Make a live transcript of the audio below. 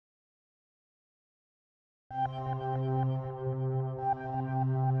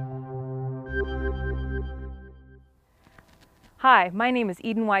Hi, my name is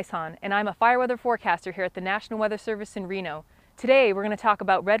Eden Weisshahn, and I'm a fire weather forecaster here at the National Weather Service in Reno. Today, we're going to talk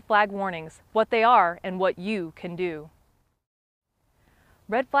about red flag warnings, what they are, and what you can do.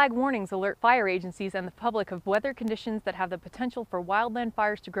 Red flag warnings alert fire agencies and the public of weather conditions that have the potential for wildland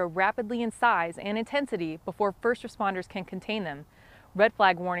fires to grow rapidly in size and intensity before first responders can contain them. Red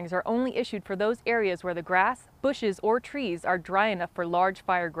flag warnings are only issued for those areas where the grass, bushes, or trees are dry enough for large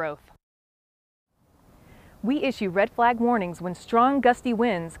fire growth. We issue red flag warnings when strong gusty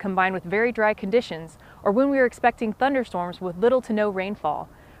winds combine with very dry conditions, or when we are expecting thunderstorms with little to no rainfall.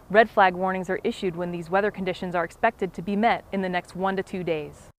 Red flag warnings are issued when these weather conditions are expected to be met in the next 1 to 2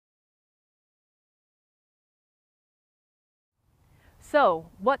 days. So,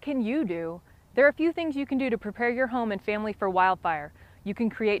 what can you do? There are a few things you can do to prepare your home and family for wildfire. You can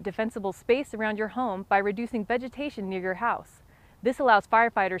create defensible space around your home by reducing vegetation near your house. This allows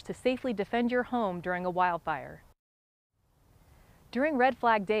firefighters to safely defend your home during a wildfire. During red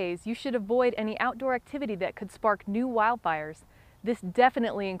flag days, you should avoid any outdoor activity that could spark new wildfires. This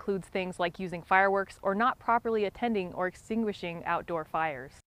definitely includes things like using fireworks or not properly attending or extinguishing outdoor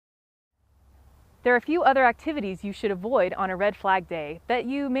fires. There are a few other activities you should avoid on a red flag day that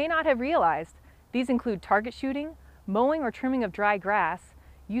you may not have realized. These include target shooting, mowing or trimming of dry grass,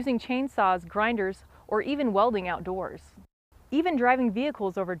 using chainsaws, grinders, or even welding outdoors. Even driving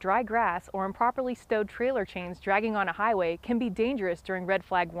vehicles over dry grass or improperly stowed trailer chains dragging on a highway can be dangerous during red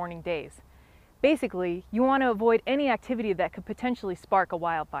flag warning days. Basically, you want to avoid any activity that could potentially spark a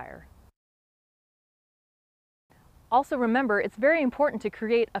wildfire. Also remember, it's very important to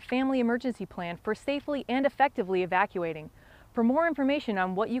create a family emergency plan for safely and effectively evacuating. For more information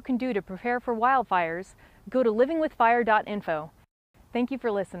on what you can do to prepare for wildfires, go to livingwithfire.info. Thank you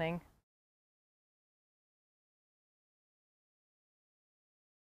for listening.